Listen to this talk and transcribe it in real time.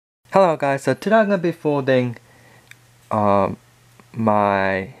Hello guys, so today I'm going to be folding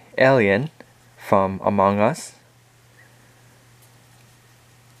my alien from Among Us.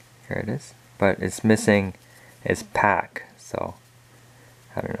 Here it is, but it's missing its pack, so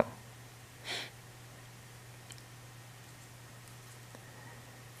I don't know.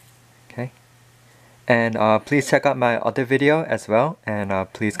 Okay, and please check out my other video as well, and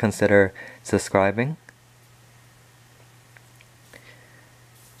please consider subscribing.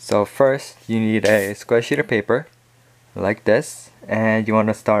 So first, you need a square sheet of paper, like this, and you want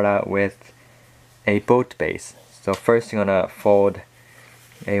to start out with a boat base. So first you're going to fold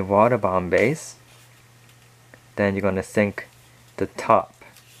a water bomb base, then you're going to sink the top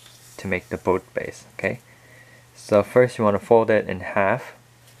to make the boat base. Okay, so first you want to fold it in half,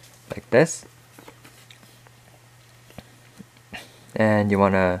 like this, and you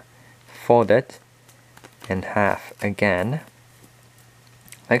want to fold it in half again,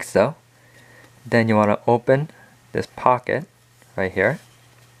 like so. Then you want to open this pocket right here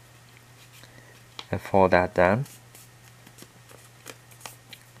and fold that down.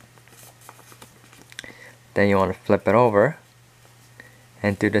 Then you want to flip it over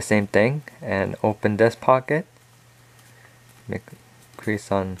and do the same thing and open this pocket, make a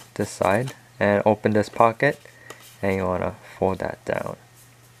crease on this side, and open this pocket, and you want to fold that down.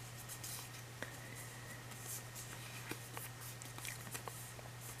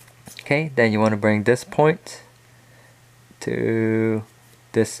 Okay, then you want to bring this point to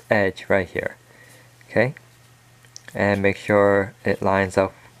this edge right here. Okay, and make sure it lines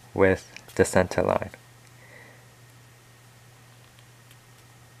up with the center line.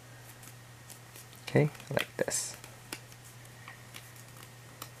 Okay, like this.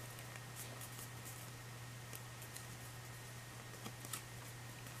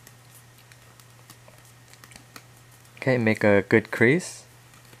 Okay, make a good crease.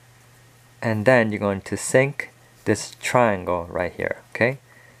 And then you're going to sink this triangle right here. Okay,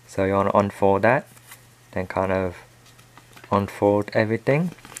 so you want to unfold that, then kind of unfold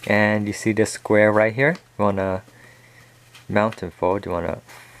everything. And you see this square right here? You want to mountain fold. You want to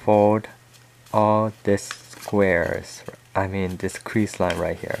fold all this squares, this crease line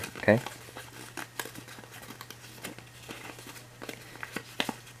right here. Okay,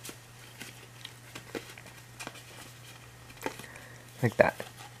 like that.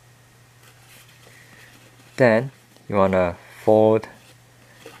 Then you want to fold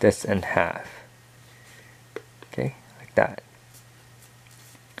this in half. Okay, like that.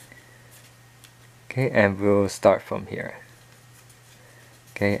 Okay, and we'll start from here.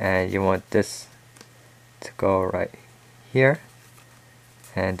 Okay, and you want this to go right here,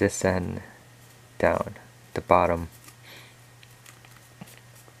 and this end down the bottom.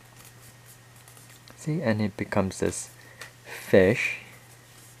 See, and it becomes this fish.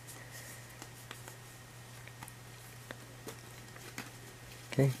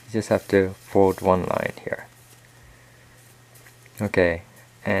 Okay, you just have to fold one line here. Okay,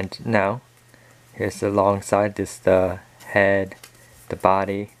 and now here's the long side. This is the head, the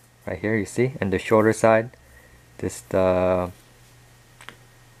body right here, you see, and the shorter side, this is the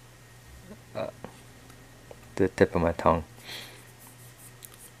tip of my tongue.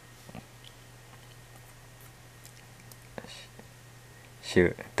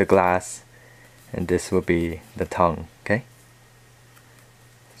 Shoot, the glass, and this will be the tongue. Okay,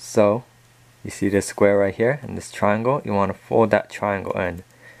 so you see this square right here and this triangle, you want to fold that triangle in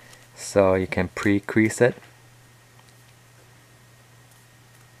so you can pre-crease it.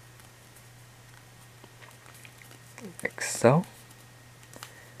 Like so.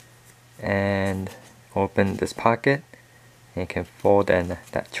 And open this pocket and you can fold in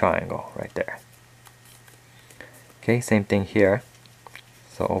that triangle right there. Okay, same thing here.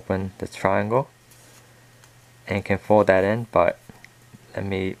 So open this triangle and you can fold that in, but let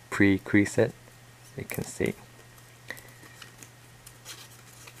me pre-crease it so you can see.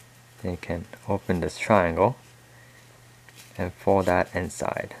 Then you can open this triangle and fold that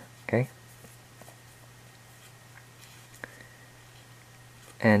inside. Okay,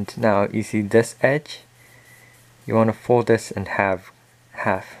 and now you see this edge, you want to fold this in half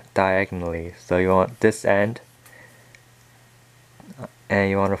diagonally. So you want this end, and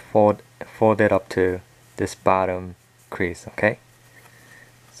you want to fold it up to this bottom crease. Okay,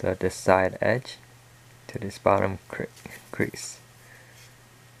 so this side edge to this bottom crease,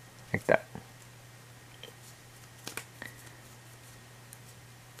 like that.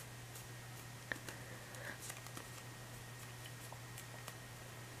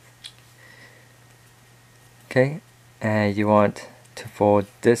 Okay, and you want to fold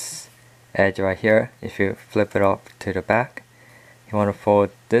this edge right here. If you flip it up to the back, you want to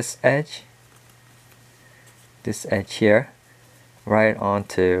fold this edge here right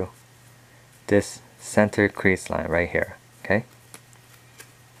onto this center crease line right here, okay?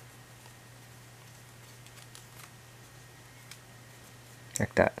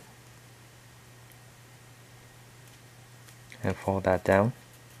 Like that. And fold that down.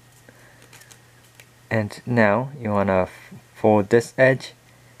 And now you want to fold this edge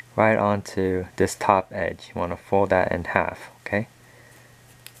right onto this top edge. You want to fold that in half, okay?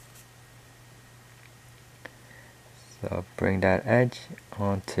 So bring that edge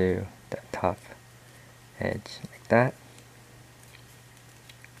onto the top edge like that.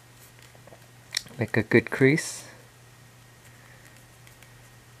 Make a good crease.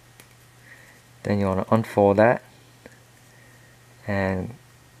 Then you want to unfold that and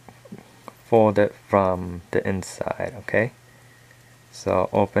fold it from the inside, okay? So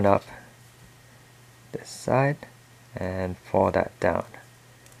open up this side and fold that down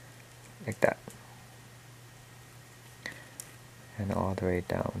like that. And all the way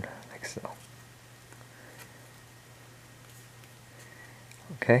down like so.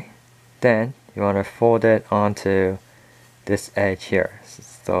 Okay, then you want to fold it onto this edge here.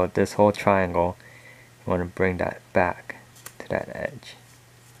 So this whole triangle, you want to bring that back to that edge.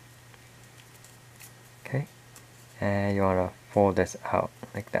 Okay, and you want to fold this out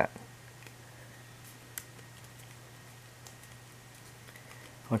like that.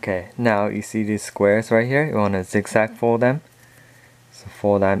 Okay, now you see these squares right here, you want to zigzag fold them. So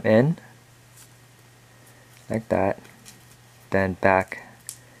fold them in like that, then back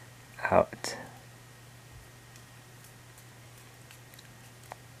out.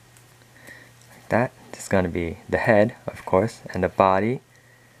 Like that. This is going to be the head, of course, and the body.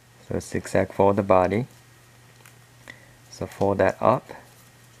 So zigzag fold the body. So fold that up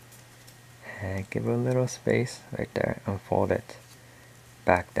and give it a little space right there and fold it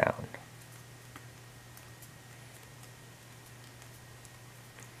back down.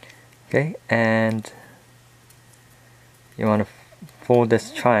 Okay, and you want to fold this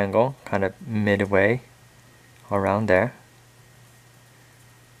triangle kind of midway around there.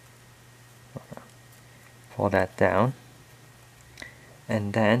 Fold that down.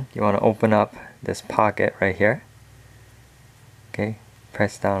 And then you want to open up this pocket right here. Okay,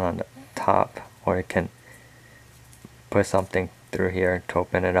 press down on the top, or you can put something through here to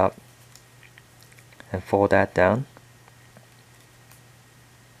open it up. And fold that down.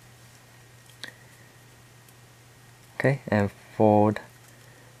 Okay, and fold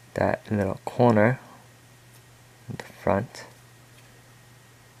that little corner in the front.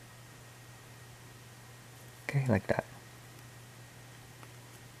 Okay, like that.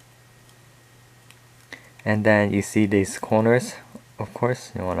 And then you see these corners, of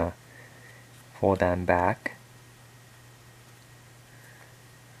course, you want to fold them back.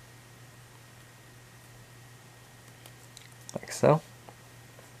 Like so.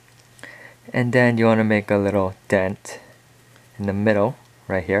 And then you want to make a little dent in the middle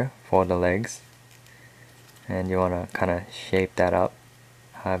right here for the legs. And you want to kind of shape that up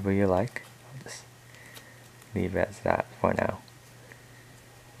however you like. I'll just leave it as that for now.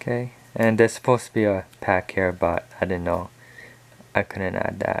 Okay, and there's supposed to be a pack here, but I didn't know. I couldn't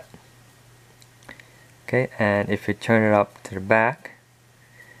add that. Okay, and if you turn it up to the back,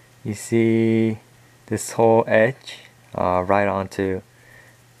 you see this whole edge right onto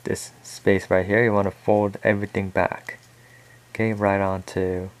this space right here. You want to fold everything back. Okay, right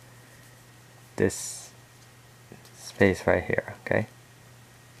onto this space right here. Okay.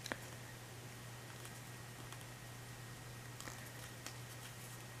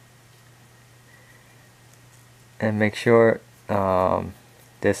 And make sure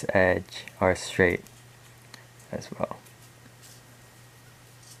this edge are straight as well.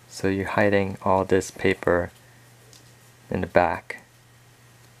 So you're hiding all this paper in the back.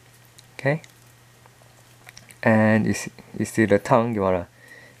 Okay, and you see the tongue, you want to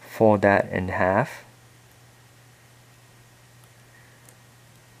fold that in half.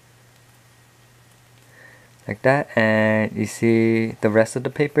 Like that, and you see the rest of the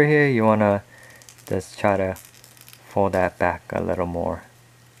paper here, you want to just try to fold that back a little more.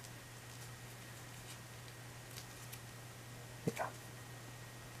 Yeah.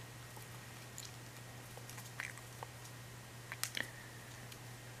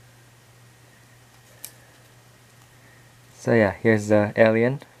 So yeah, here's the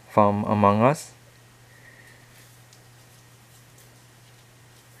alien from Among Us.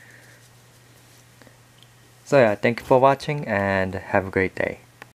 So yeah, thank you for watching and have a great day.